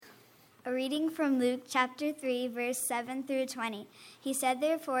A reading from Luke chapter 3, verse 7 through 20. He said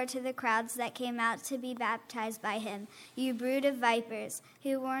therefore to the crowds that came out to be baptized by him, "You brood of vipers,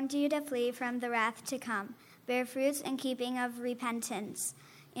 who warned you to flee from the wrath to come? Bear fruits in keeping of repentance,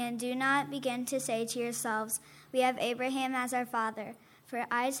 and do not begin to say to yourselves, 'We have Abraham as our father.' For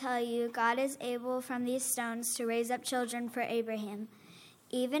I tell you, God is able from these stones to raise up children for Abraham.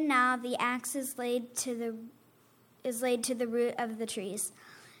 Even now the axe is laid to the root of the trees.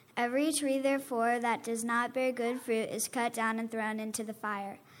 Every tree, therefore, that does not bear good fruit is cut down and thrown into the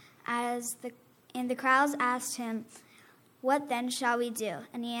fire." And the crowds asked him, "What then shall we do?"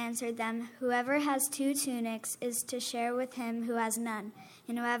 And he answered them, "Whoever has 2 tunics is to share with him who has none,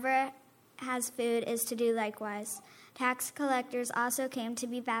 and whoever has food is to do likewise." Tax collectors also came to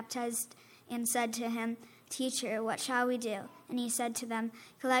be baptized and said to him, "Teacher, what shall we do?" And he said to them,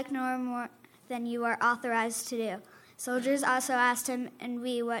 "Collect no more than you are authorized to do." Soldiers also asked him, "And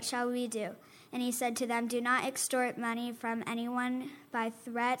we, what shall we do?" And he said to them, "Do not extort money from anyone by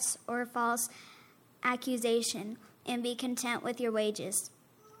threats or false accusation, and be content with your wages."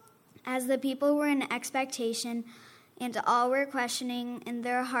 As the people were in expectation, and all were questioning in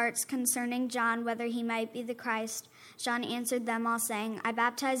their hearts concerning John whether he might be the Christ, John answered them all, saying, "I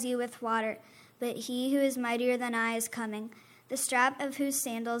baptize you with water, but he who is mightier than I is coming, the strap of whose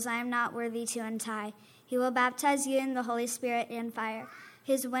sandals I am not worthy to untie. He will baptize you in the Holy Spirit and fire.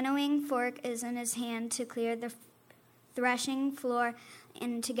 His winnowing fork is in his hand to clear the threshing floor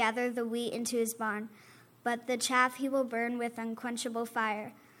and to gather the wheat into his barn. But the chaff he will burn with unquenchable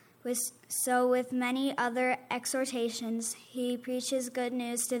fire." So with many other exhortations, he preaches good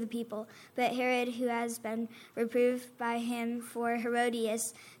news to the people. But Herod, who has been reproved by him for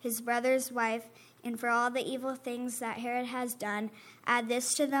Herodias, his brother's wife, and for all the evil things that Herod has done, add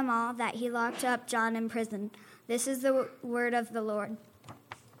this to them all, that he locked up John in prison. This is the word of the Lord.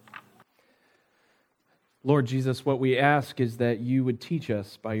 Lord Jesus, what we ask is that you would teach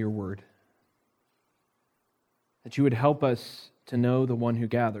us by your word, that you would help us to know the one who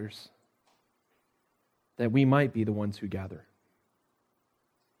gathers, that we might be the ones who gather.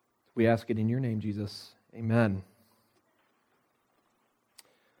 We ask it in your name, Jesus. Amen.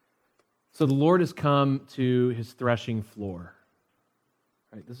 So the Lord has come to his threshing floor.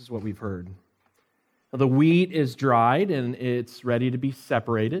 Right, this is what we've heard. Now, the wheat is dried and it's ready to be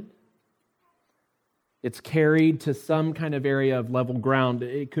separated. It's carried to some kind of area of level ground.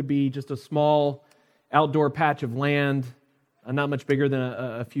 It could be just a small outdoor patch of land, not much bigger than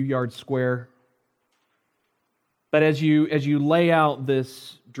a few yards square. But as you lay out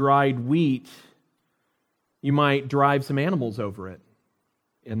this dried wheat, you might drive some animals over it,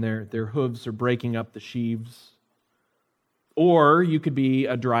 and their hooves are breaking up the sheaves. Or you could be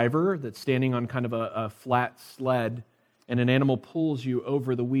a driver that's standing on kind of a flat sled, and an animal pulls you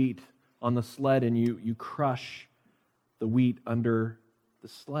over the wheat on the sled, and you crush the wheat under the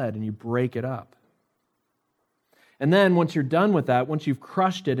sled, and you break it up. And then once you're done with that, once you've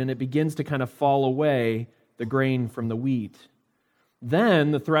crushed it and it begins to kind of fall away, the grain from the wheat, then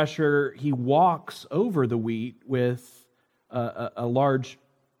the thresher, he walks over the wheat with a large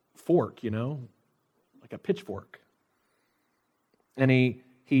fork, like a pitchfork. And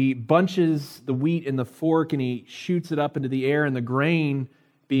he bunches the wheat in the fork and he shoots it up into the air, and the grain,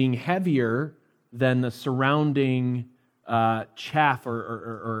 being heavier than the surrounding chaff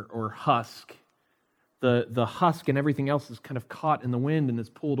or husk, the husk and everything else is kind of caught in the wind and is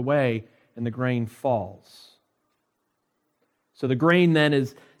pulled away, and the grain falls. So the grain then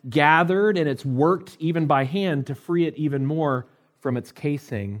is gathered and it's worked even by hand to free it even more from its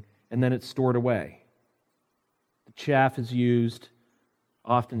casing, and then it's stored away. The chaff is used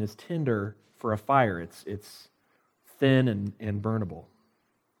often as tinder for a fire. It's thin and burnable.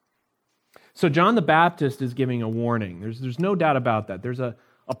 So John the Baptist is giving a warning. There's no doubt about that. There's a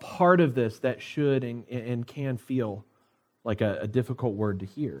part of this that should and can feel like a difficult word to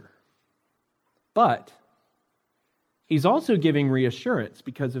hear. But he's also giving reassurance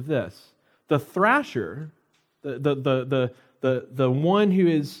because of this. The thrasher, the one who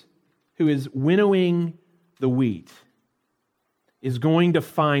is winnowing the wheat, is going to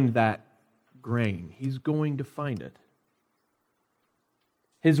find that grain. He's going to find it.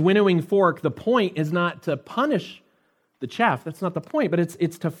 His winnowing fork, the point is not to punish the chaff. That's not the point, but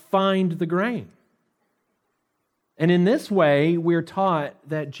it's to find the grain. And in this way, we're taught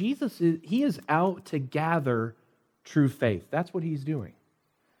that Jesus is out to gather true faith. That's what he's doing.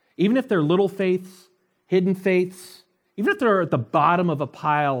 Even if they're little faiths, hidden faiths, even if they're at the bottom of a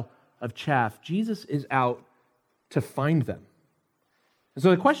pile of chaff, Jesus is out to find them. And so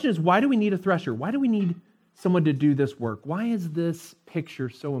the question is, why do we need a thresher? Why do we need someone to do this work? Why is this picture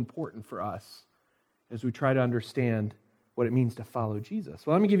so important for us as we try to understand what it means to follow Jesus?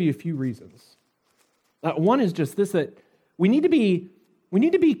 Well, let me give you a few reasons. One is just this, that we need to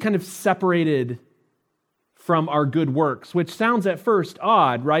be kind of separated from our good works, which sounds at first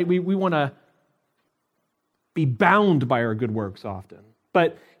odd, right? We want to be bound by our good works often.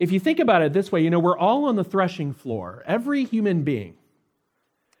 But if you think about it this way, we're all on the threshing floor, every human being.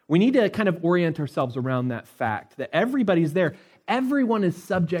 We need to kind of orient ourselves around that fact that everybody's there. Everyone is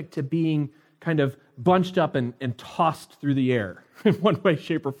subject to being kind of bunched up and tossed through the air in one way,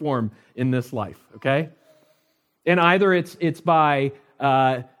 shape, or form in this life, okay? And either it's by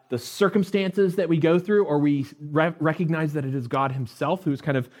the circumstances that we go through, or we recognize that it is God himself who's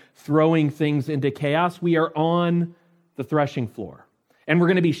kind of throwing things into chaos. We are on the threshing floor. And we're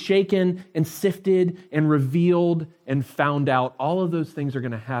going to be shaken and sifted and revealed and found out. All of those things are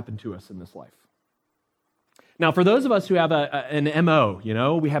going to happen to us in this life. Now, for those of us who have an MO,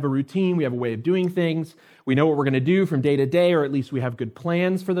 we have a routine, we have a way of doing things, we know what we're going to do from day to day, or at least we have good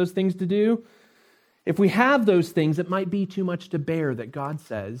plans for those things to do. If we have those things, it might be too much to bear that God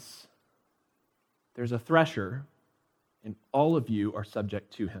says there's a thresher and all of you are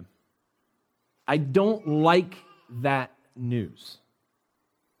subject to him. I don't like that news.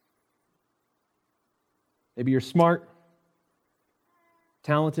 Maybe you're smart,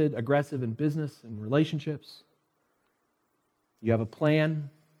 talented, aggressive in business and relationships. You have a plan.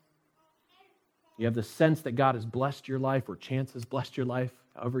 You have the sense that God has blessed your life, or chance has blessed your life,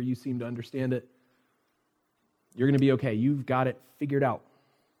 however you seem to understand it. You're going to be okay. You've got it figured out.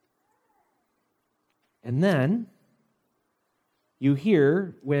 And then you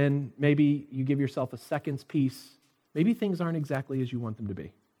hear when maybe you give yourself a second's peace, maybe things aren't exactly as you want them to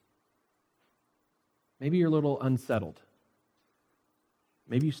be. Maybe you're a little unsettled.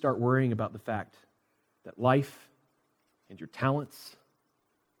 Maybe you start worrying about the fact that life and your talents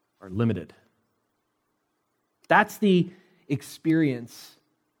are limited. That's the experience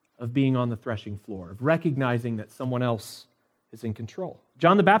of being on the threshing floor, of recognizing that someone else is in control.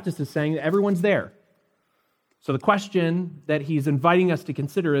 John the Baptist is saying that everyone's there. So the question that he's inviting us to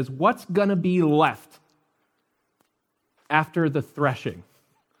consider is, what's going to be left after the threshing,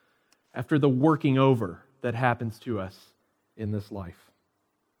 after the working over that happens to us in this life?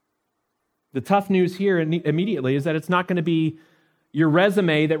 The tough news here immediately is that it's not going to be your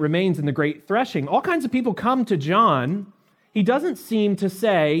resume that remains in the great threshing. All kinds of people come to John. He doesn't seem to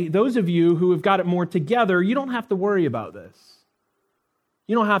say, those of you who have got it more together, you don't have to worry about this.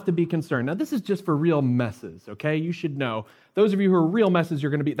 You don't have to be concerned. Now, this is just for real messes, okay? You should know. Those of you who are real messes,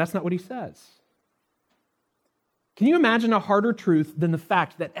 you're going to be. That's not what he says. Can you imagine a harder truth than the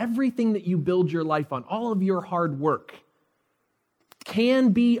fact that everything that you build your life on, all of your hard work, can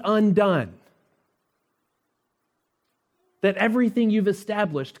be undone? That everything you've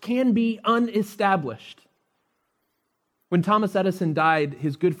established can be unestablished. When Thomas Edison died,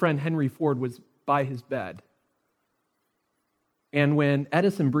 his good friend Henry Ford was by his bed. And when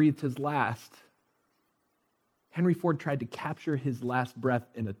Edison breathed his last, Henry Ford tried to capture his last breath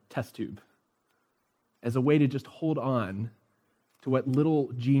in a test tube as a way to just hold on to what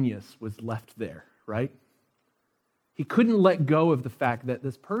little genius was left there, right? He couldn't let go of the fact that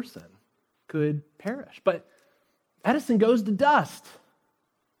this person could perish. But Edison goes to dust.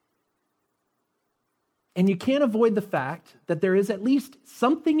 And you can't avoid the fact that there is at least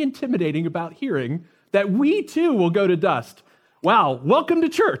something intimidating about hearing that we too will go to dust. Wow, welcome to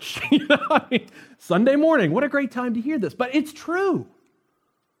church. Sunday morning, what a great time to hear this. But it's true.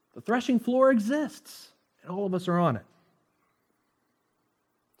 The threshing floor exists, and all of us are on it.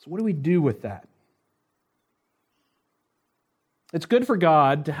 So what do we do with that? It's good for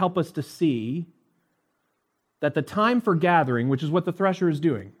God to help us to see that the time for gathering, which is what the thresher is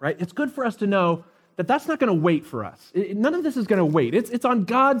doing, right? It's good for us to know that that's not going to wait for us. None of this is going to wait. It's on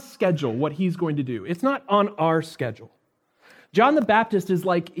God's schedule, what he's going to do. It's not on our schedule. John the Baptist is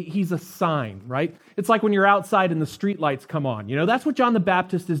like, he's a sign, right? It's like when you're outside and the street lights come on. That's what John the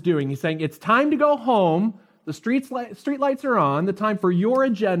Baptist is doing. He's saying, it's time to go home. The street lights are on. The time for your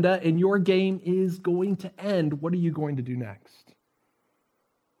agenda and your game is going to end. What are you going to do next?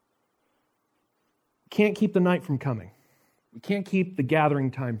 We can't keep the night from coming. We can't keep the gathering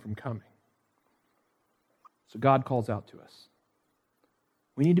time from coming. So God calls out to us.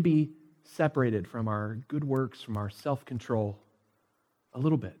 We need to be separated from our good works, from our self-control a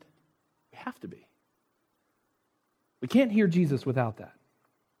little bit. We have to be. We can't hear Jesus without that.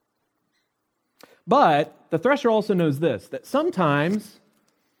 But the thresher also knows this, that sometimes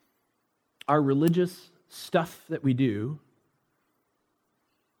our religious stuff that we do,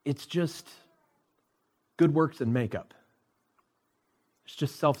 it's just good works and makeup. It's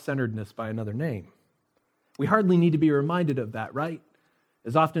just self-centeredness by another name. We hardly need to be reminded of that, right?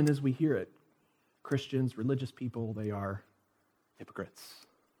 As often as we hear it, Christians, religious people, they are hypocrites.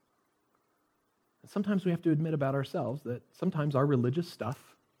 And sometimes we have to admit about ourselves that sometimes our religious stuff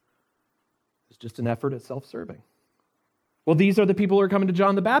is just an effort at self-serving. Well, these are the people who are coming to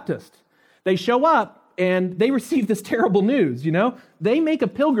John the Baptist. They show up and they receive this terrible news, They make a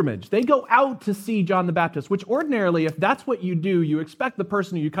pilgrimage. They go out to see John the Baptist, which ordinarily, if that's what you do, you expect the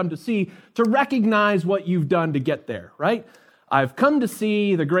person who you come to see to recognize what you've done to get there, right? I've come to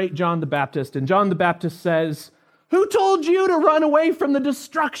see the great John the Baptist, and John the Baptist says, "Who told you to run away from the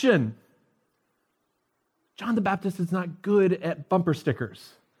destruction?" John the Baptist is not good at bumper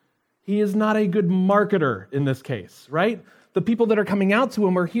stickers. He is not a good marketer in this case, right? The people that are coming out to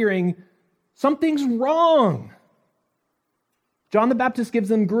him are hearing, something's wrong. John the Baptist gives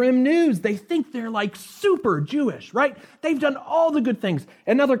them grim news. They think they're like super Jewish, right? They've done all the good things,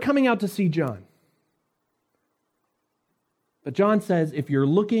 and now they're coming out to see John. But John says, if you're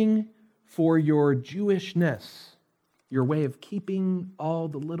looking for your Jewishness, your way of keeping all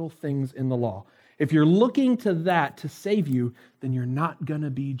the little things in the law, if you're looking to that to save you, then you're not going to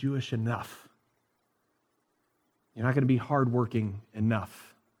be Jewish enough. You're not going to be hardworking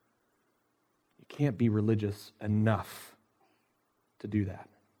enough. You can't be religious enough to do that.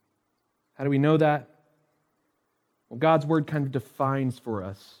 How do we know that? Well, God's word kind of defines for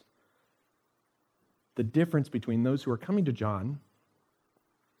us the difference between those who are coming to John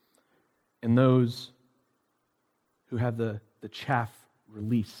and those who have the chaff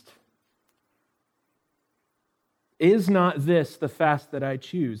released. Is not this the fast that I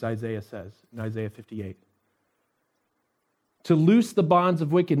choose, Isaiah says in Isaiah 58? To loose the bonds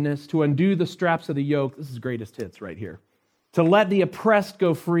of wickedness, to undo the straps of the yoke. This is greatest hits right here. To let the oppressed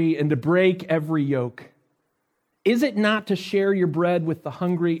go free and to break every yoke. Is it not to share your bread with the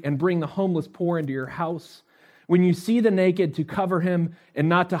hungry and bring the homeless poor into your house? When you see the naked, to cover him and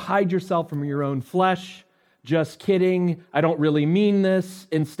not to hide yourself from your own flesh? Just kidding. I don't really mean this.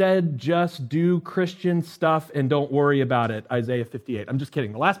 Instead, just do Christian stuff and don't worry about it. Isaiah 58. I'm just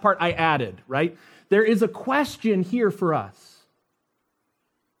kidding. The last part I added, right? There is a question here for us.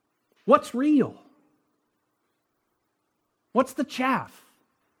 What's real? What's the chaff?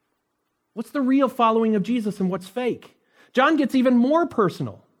 What's the real following of Jesus and what's fake? John gets even more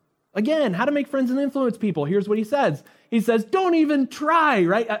personal. Again, how to make friends and influence people. Here's what he says. He says, don't even try,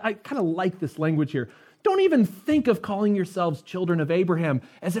 right? I kind of like this language here. Don't even think of calling yourselves children of Abraham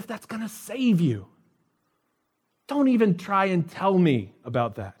as if that's going to save you. Don't even try and tell me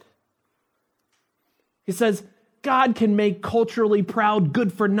about that. He says, God can make culturally proud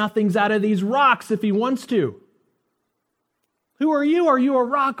good-for-nothings out of these rocks if he wants to. Who are you? Are you a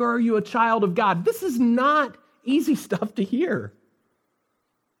rock or are you a child of God? This is not easy stuff to hear.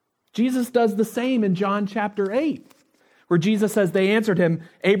 Jesus does the same in John chapter 8, where Jesus says, they answered him,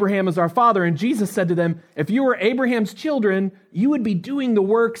 Abraham is our father. And Jesus said to them, if you were Abraham's children, you would be doing the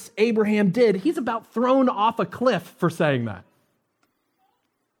works Abraham did. He's about thrown off a cliff for saying that.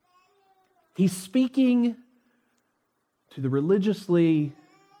 He's speaking to the religiously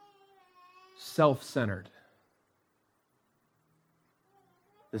self-centered.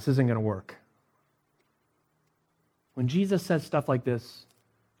 This isn't going to work. When Jesus says stuff like this,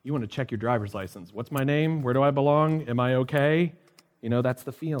 you want to check your driver's license. What's my name? Where do I belong? Am I okay? That's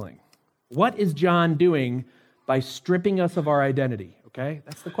the feeling. What is John doing by stripping us of our identity? Okay,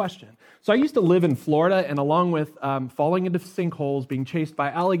 that's the question. So I used to live in Florida, and along with falling into sinkholes, being chased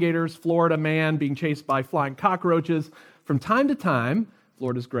by alligators, Florida man being chased by flying cockroaches, from time to time,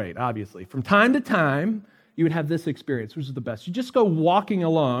 Florida's great, obviously. From time to time, you would have this experience, which is the best. You just go walking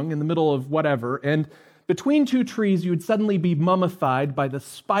along in the middle of whatever, and between two trees, you would suddenly be mummified by the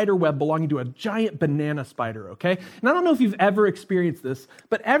spider web belonging to a giant banana spider, okay? And I don't know if you've ever experienced this,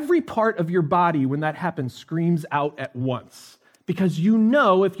 but every part of your body, when that happens, screams out at once. Because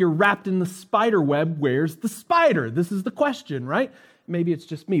if you're wrapped in the spider web, where's the spider? This is the question, right? Maybe it's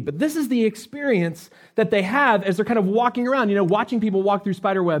just me, but this is the experience that they have as they're kind of walking around. Watching people walk through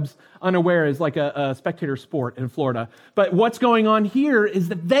spider webs unaware is like a spectator sport in Florida. But what's going on here is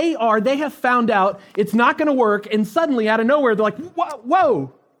that they have found out it's not going to work, and suddenly out of nowhere, they're like,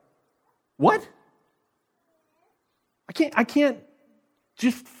 whoa, what? I can't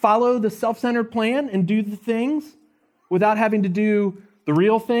just follow the self-centered plan and do the things without having to do the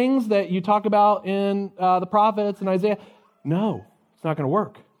real things that you talk about in the prophets and Isaiah. No. It's not going to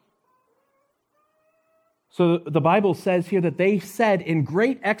work. So the Bible says here that they said in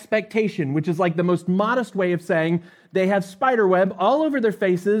great expectation, which is like the most modest way of saying they have spider web all over their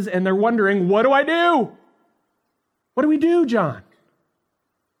faces and they're wondering, what do I do? What do we do, John?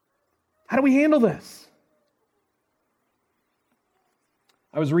 How do we handle this?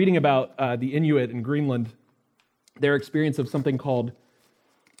 I was reading about the Inuit in Greenland, their experience of something called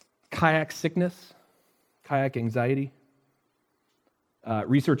kayak sickness, kayak anxiety.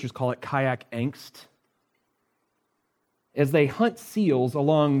 Researchers call it kayak angst. As they hunt seals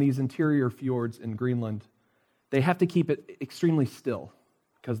along these interior fjords in Greenland, they have to keep it extremely still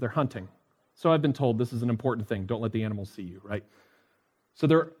because they're hunting. So I've been told this is an important thing. Don't let the animals see you, right? So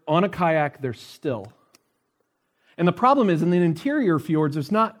they're on a kayak, they're still. And the problem is in the interior fjords,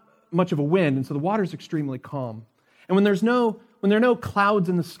 there's not much of a wind, and so the water's extremely calm. And when there are no clouds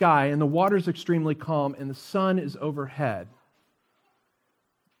in the sky and the water's extremely calm and the sun is overhead,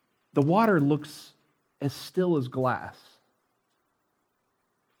 the water looks as still as glass.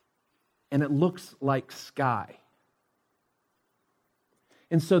 And it looks like sky.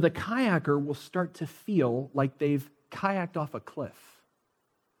 And so the kayaker will start to feel like they've kayaked off a cliff.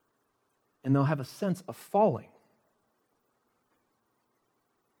 And they'll have a sense of falling.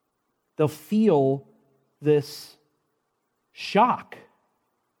 They'll feel this shock.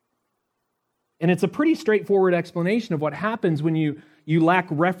 And it's a pretty straightforward explanation of what happens when you lack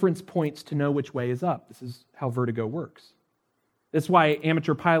reference points to know which way is up. This is how vertigo works. That's why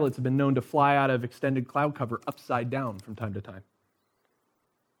amateur pilots have been known to fly out of extended cloud cover upside down from time to time.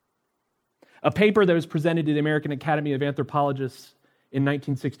 A paper that was presented to the American Academy of Anthropologists in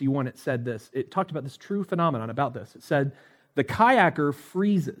 1961, it said this. It talked about this true phenomenon about this. It said, the kayaker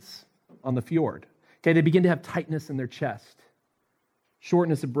freezes on the fjord. Okay, they begin to have tightness in their chest,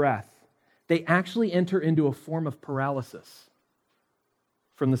 shortness of breath. They actually enter into a form of paralysis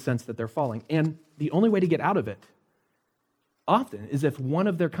from the sense that they're falling. And the only way to get out of it often is if one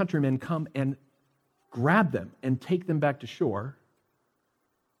of their countrymen come and grab them and take them back to shore,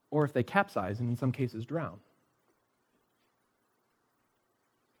 or if they capsize and in some cases drown.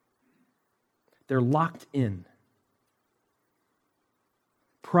 They're locked in.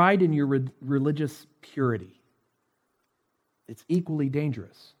 Pride in your religious purity, it's equally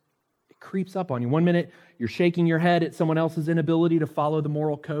dangerous. It creeps up on you. One minute, you're shaking your head at someone else's inability to follow the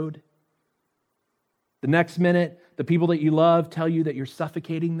moral code. The next minute, the people that you love tell you that you're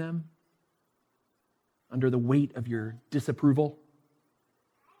suffocating them under the weight of your disapproval.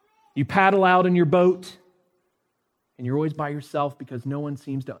 You paddle out in your boat, and you're always by yourself because no one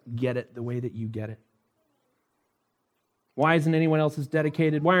seems to get it the way that you get it. Why isn't anyone else as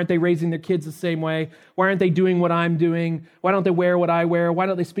dedicated? Why aren't they raising their kids the same way? Why aren't they doing what I'm doing? Why don't they wear what I wear? Why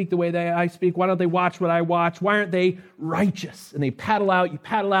don't they speak the way that I speak? Why don't they watch what I watch? Why aren't they righteous? And they paddle out,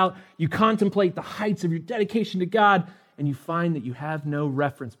 you contemplate the heights of your dedication to God, and you find that you have no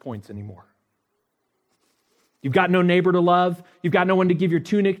reference points anymore. You've got no neighbor to love. You've got no one to give your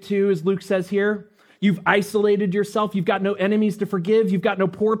tunic to, as Luke says here. You've isolated yourself. You've got no enemies to forgive. You've got no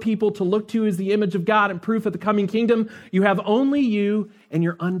poor people to look to as the image of God and proof of the coming kingdom. You have only you and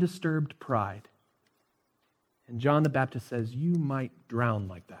your undisturbed pride. And John the Baptist says, you might drown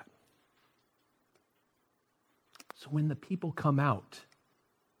like that. So when the people come out,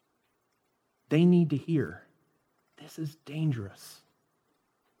 they need to hear, this is dangerous.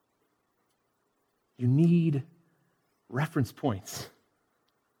 You need reference points.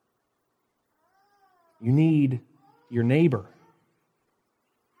 You need your neighbor.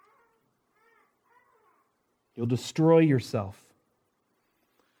 You'll destroy yourself.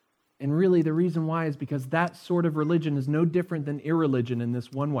 And really the reason why is because that sort of religion is no different than irreligion in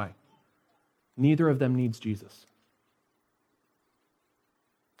this one way. Neither of them needs Jesus.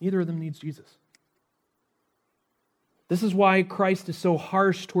 Neither of them needs Jesus. This is why Christ is so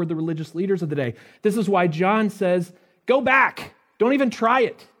harsh toward the religious leaders of the day. This is why John says, go back. Don't even try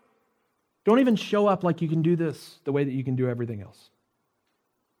it. Don't even show up like you can do this the way that you can do everything else.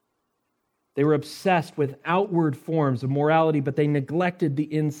 They were obsessed with outward forms of morality, but they neglected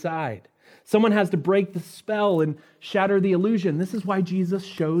the inside. Someone has to break the spell and shatter the illusion. This is why Jesus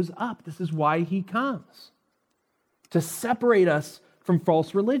shows up. This is why he comes. To separate us from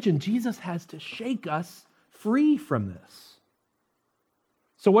false religion. Jesus has to shake us free from this.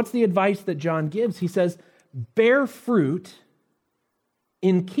 So what's the advice that John gives? He says, bear fruit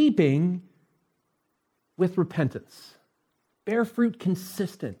in keeping with repentance. Bear fruit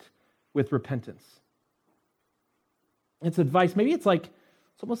consistent with repentance. It's advice. Maybe it's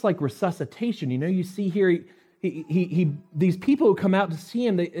almost like resuscitation. You know, you see here, these people who come out to see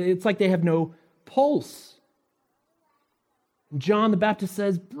him, it's like they have no pulse. John the Baptist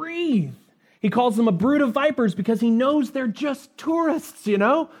says, breathe. He calls them a brood of vipers because he knows they're just tourists, you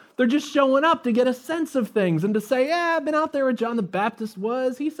know? They're just showing up to get a sense of things and to say, yeah, I've been out there where John the Baptist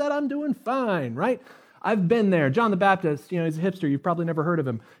was. He said, I'm doing fine, right? I've been there. John the Baptist, he's a hipster. You've probably never heard of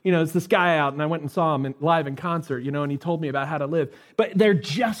him. It's this guy out, and I went and saw him live in concert, and he told me about how to live. But they're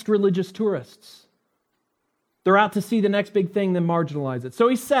just religious tourists. They're out to see the next big thing, then marginalize it. So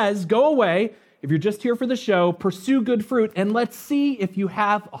he says, go away. If you're just here for the show, pursue good fruit, and let's see if you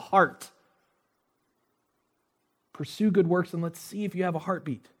have a heart. Pursue good works, and let's see if you have a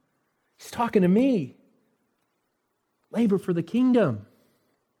heartbeat. He's talking to me. Labor for the kingdom.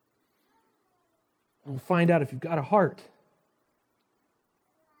 We'll find out if you've got a heart.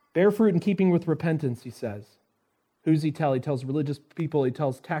 Bear fruit in keeping with repentance, he says. Who does he tell? He tells religious people, he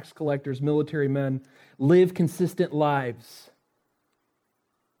tells tax collectors, military men, live consistent lives.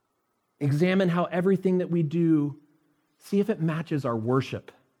 Examine how everything that we do, see if it matches our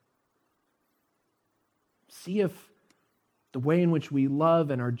worship. See if the way in which we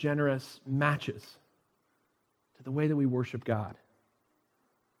love and are generous matches to the way that we worship God.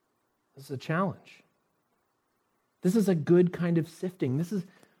 This is a challenge. This is a good kind of sifting. This is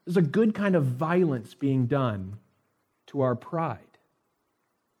a good kind of violence being done to our pride.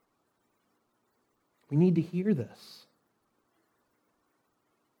 We need to hear this.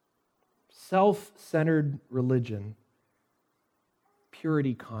 Self-centered religion,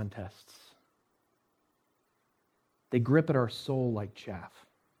 purity contests, they grip at our soul like chaff.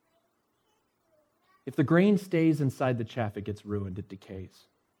 If the grain stays inside the chaff, it gets ruined, it decays.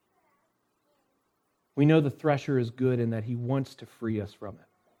 We know the thresher is good in that he wants to free us from it.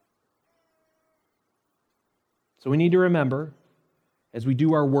 So we need to remember, as we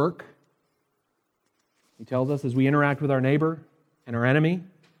do our work, he tells us, as we interact with our neighbor and our enemy,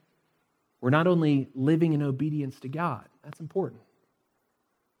 we're not only living in obedience to God, that's important,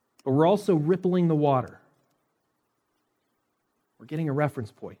 but we're also rippling the water. We're getting a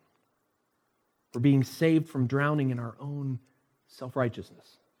reference point. We're being saved from drowning in our own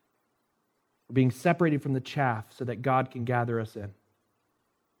self-righteousness. We're being separated from the chaff so that God can gather us in.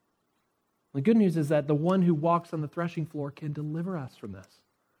 The good news is that the one who walks on the threshing floor can deliver us from this.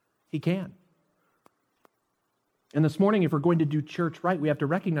 He can. And this morning, if we're going to do church right, we have to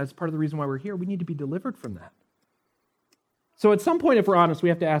recognize part of the reason why we're here. We need to be delivered from that. So at some point, if we're honest, we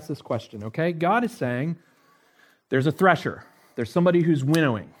have to ask this question, okay? God is saying, there's a thresher. There's somebody who's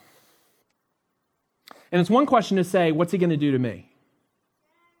winnowing. And it's one question to say, what's he going to do to me?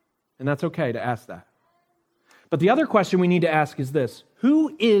 And that's okay to ask that. But the other question we need to ask is this: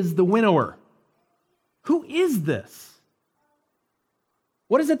 who is the winnower? Who is this?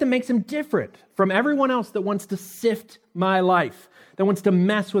 What is it that makes him different from everyone else that wants to sift my life, that wants to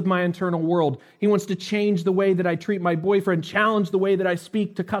mess with my internal world? He wants to change the way that I treat my boyfriend, challenge the way that I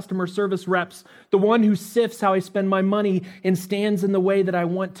speak to customer service reps, the one who sifts how I spend my money and stands in the way that I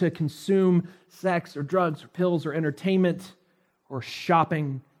want to consume sex or drugs or pills or entertainment or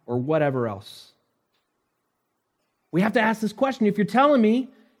shopping or whatever else. We have to ask this question. If you're telling me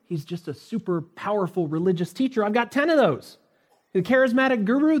he's just a super powerful religious teacher, I've got 10 of those. The charismatic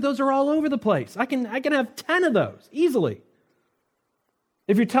guru, those are all over the place. I can have 10 of those easily.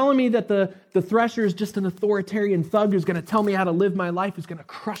 If you're telling me that the thresher is just an authoritarian thug who's going to tell me how to live my life, who's going to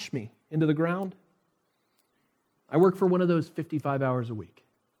crush me into the ground, I work for one of those 55 hours a week.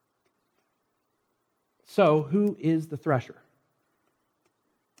 So, who is the thresher?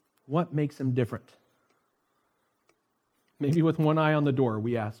 What makes him different? Maybe with one eye on the door,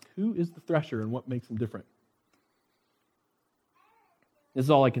 we ask, who is the thresher and what makes him different? This is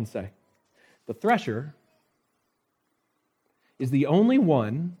all I can say. The thresher is the only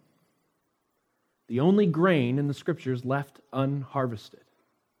one, the only grain in the Scriptures left unharvested.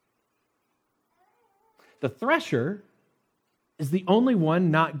 The thresher is the only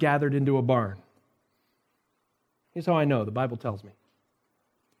one not gathered into a barn. Here's how I know. The Bible tells me.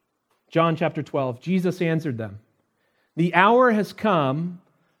 John chapter 12, Jesus answered them, "The hour has come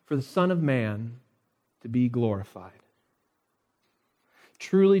for the Son of Man to be glorified.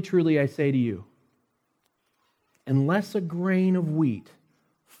 Truly, truly, I say to you, unless a grain of wheat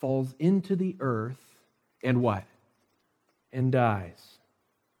falls into the earth and what? And dies,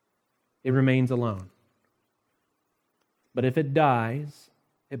 it remains alone. But if it dies,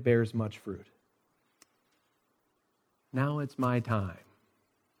 it bears much fruit. Now it's my time.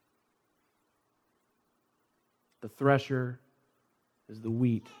 The thresher is the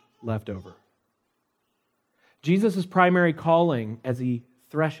wheat left over." Jesus' primary calling as he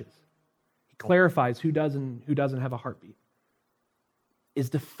threshes, he clarifies who doesn't have a heartbeat, is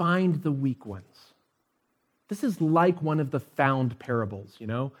to find the weak ones. This is like one of the found parables,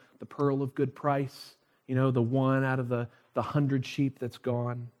 the pearl of good price, the one out of the 100 sheep that's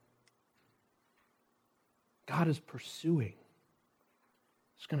gone. God is pursuing.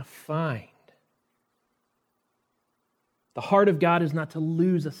 He's going to find. The heart of God is not to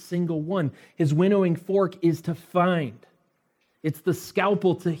lose a single one. His winnowing fork is to find. It's the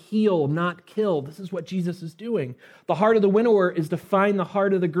scalpel to heal, not kill. This is what Jesus is doing. The heart of the winnower is to find the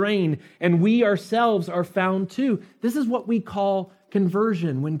heart of the grain, and we ourselves are found too. This is what we call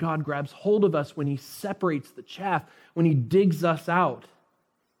conversion, when God grabs hold of us, when he separates the chaff, when he digs us out,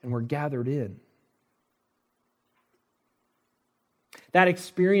 and we're gathered in. That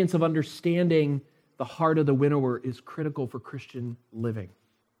experience of understanding the heart of the winnower is critical for Christian living.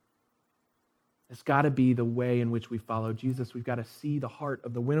 It's got to be the way in which we follow Jesus. We've got to see the heart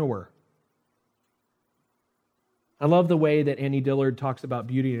of the winnower. I love the way that Annie Dillard talks about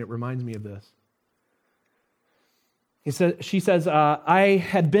beauty, and it reminds me of this. She says, I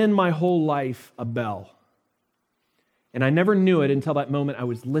had been my whole life a bell, and I never knew it until that moment I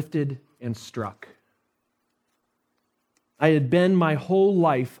was lifted and struck. I had been my whole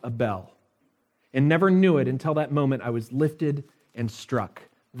life a bell, and never knew it until that moment I was lifted and struck.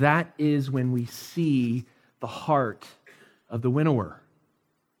 That is when we see the heart of the winnower.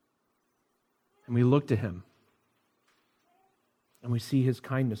 And we look to him. And we see his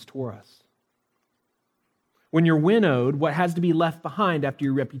kindness toward us. When you're winnowed, what has to be left behind after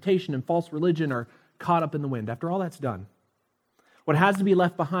your reputation and false religion are caught up in the wind, after all that's done, what has to be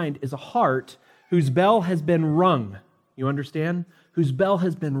left behind is a heart whose bell has been rung. You understand? Whose bell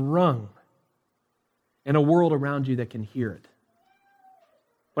has been rung. And a world around you that can hear it.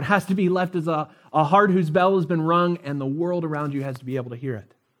 What has to be left is a heart whose bell has been rung, and the world around you has to be able to hear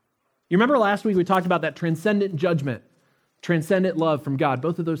it. You remember last week we talked about that transcendent judgment, transcendent love from God.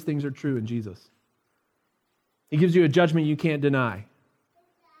 Both of those things are true in Jesus. He gives you a judgment you can't deny,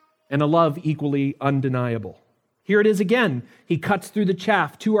 and a love equally undeniable. Here it is again. He cuts through the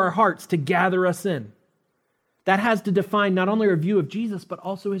chaff to our hearts to gather us in. That has to define not only our view of Jesus, but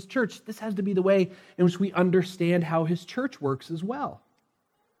also his church. This has to be the way in which we understand how his church works as well.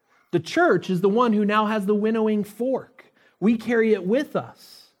 The church is the one who now has the winnowing fork. We carry it with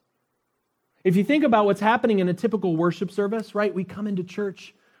us. If you think about what's happening in a typical worship service, right? We come into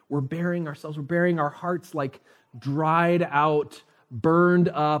church, we're bearing our hearts like dried out, burned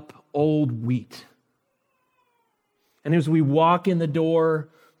up old wheat. And as we walk in the door,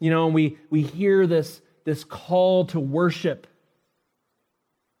 and we hear this call to worship,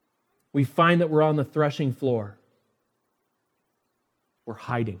 we find that we're on the threshing floor. We're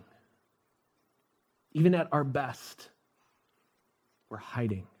hiding. Even at our best, we're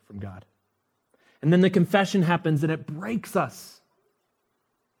hiding from God. And then the confession happens and it breaks us.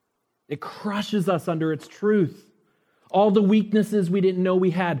 It crushes us under its truth. All the weaknesses we didn't know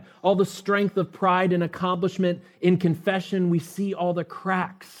we had, all the strength of pride and accomplishment in confession, we see all the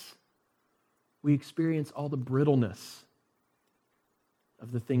cracks. We experience all the brittleness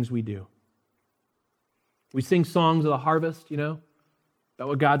of the things we do. We sing songs of the harvest, about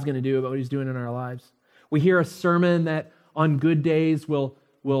what God's going to do, about what he's doing in our lives. We hear a sermon that on good days will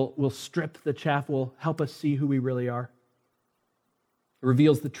strip the chaff, will help us see who we really are. It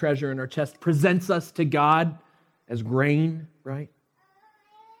reveals the treasure in our chest, presents us to God as grain, right?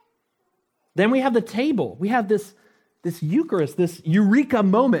 Then we have the table. We have this Eucharist, this eureka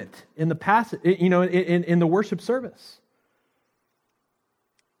moment in the passage, in the worship service.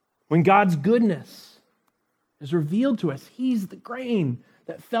 When God's goodness is revealed to us, he's the grain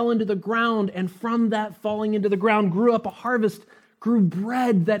that fell into the ground, and from that falling into the ground grew up a harvest, grew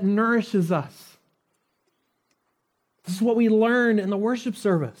bread that nourishes us. This is what we learn in the worship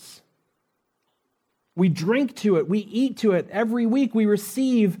service. We drink to it, we eat to it. Every week we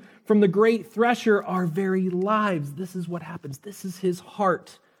receive from the great thresher our very lives. This is what happens. This is his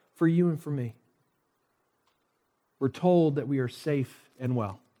heart for you and for me. We're told that we are safe and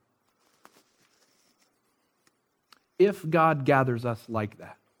well. If God gathers us like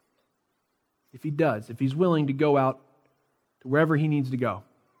that, if he does, if he's willing to go out to wherever he needs to go,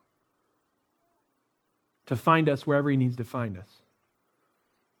 to find us wherever he needs to find us,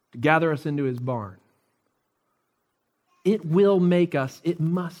 to gather us into his barn, it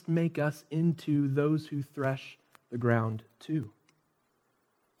must make us into those who thresh the ground too.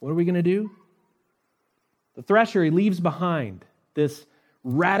 What are we going to do? The thresher, he leaves behind this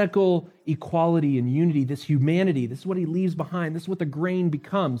radical equality and unity, this humanity. This is what he leaves behind. This is what the grain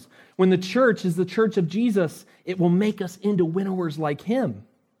becomes. When the church is the church of Jesus, it will make us into winnowers like him.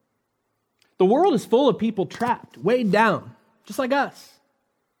 The world is full of people trapped, weighed down, just like us.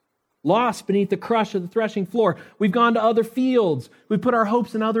 Lost beneath the crush of the threshing floor. We've gone to other fields. We've put our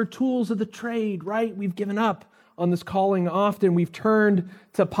hopes in other tools of the trade, right? We've given up on this calling often. We've turned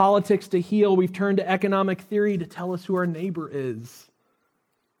to politics to heal. We've turned to economic theory to tell us who our neighbor is.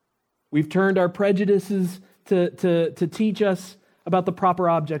 We've turned our prejudices to teach us about the proper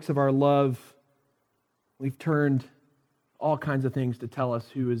objects of our love, we've turned all kinds of things to tell us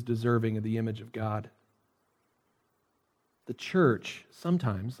who is deserving of the image of God. The church,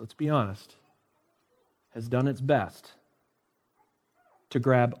 sometimes, let's be honest, has done its best to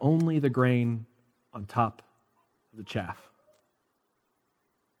grab only the grain on top of the chaff.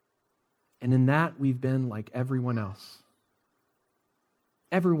 And in that, we've been like everyone else.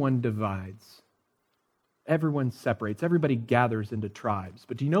 Everyone divides. Everyone separates. Everybody gathers into tribes.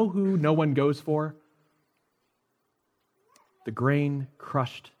 But do you know who no one goes for? The grain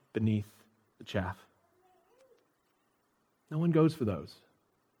crushed beneath the chaff. No one goes for those.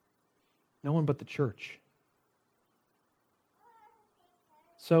 No one but the church.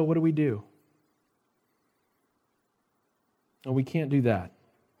 So what do? Well, we can't do that.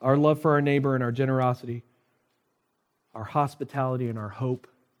 Our love for our neighbor and our generosity, our hospitality and our hope,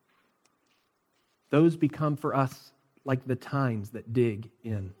 those become for us like the tines that dig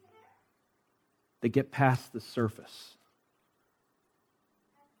in. They get past the surface,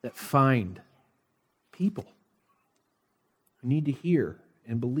 that find people who need to hear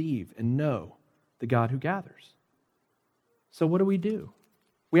and believe and know the God who gathers. So what do?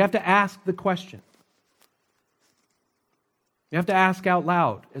 We have to ask the question. We have to ask out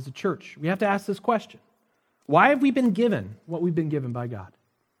loud as a church. We have to ask this question. Why have we been given what we've been given by God?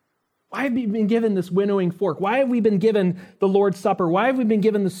 Why have we been given this winnowing fork? Why have we been given the Lord's Supper? Why have we been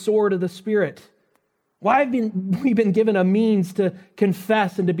given the sword of the Spirit? Why have we been given a means to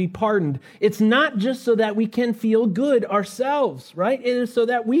confess and to be pardoned? It's not just so that we can feel good ourselves, right? It is so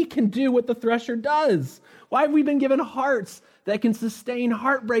that we can do what the thresher does. Why have we been given hearts that can sustain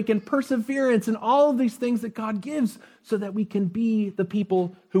heartbreak and perseverance and all of these things that God gives so that we can be the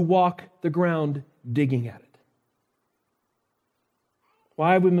people who walk the ground digging at it?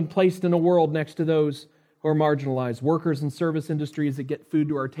 Why have we been placed in a world next to those who are marginalized? Workers in service industries that get food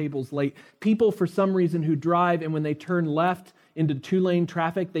to our tables late. People, for some reason, who drive and when they turn left into two-lane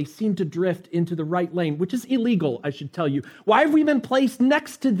traffic, they seem to drift into the right lane, which is illegal, I should tell you. Why have we been placed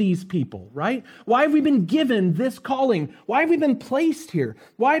next to these people, right? Why have we been given this calling? Why have we been placed here?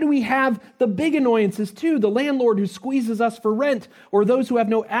 Why do we have the big annoyances too? The landlord who squeezes us for rent, or those who have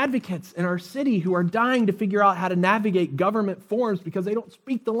no advocates in our city who are dying to figure out how to navigate government forms because they don't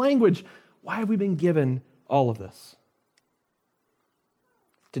speak the language. Why have we been given all of this?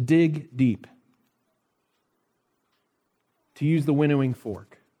 To dig deep. To use the winnowing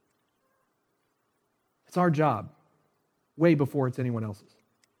fork. It's our job, way before it's anyone else's.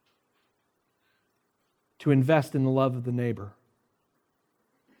 To invest in the love of the neighbor.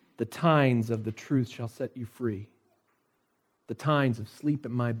 The tines of the truth shall set you free. The tines of sleep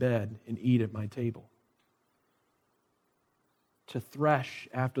at my bed and eat at my table. To thresh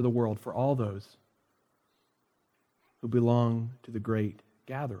after the world for all those who belong to the great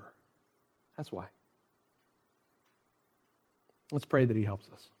gatherer. That's why. Let's pray that he helps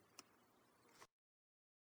us.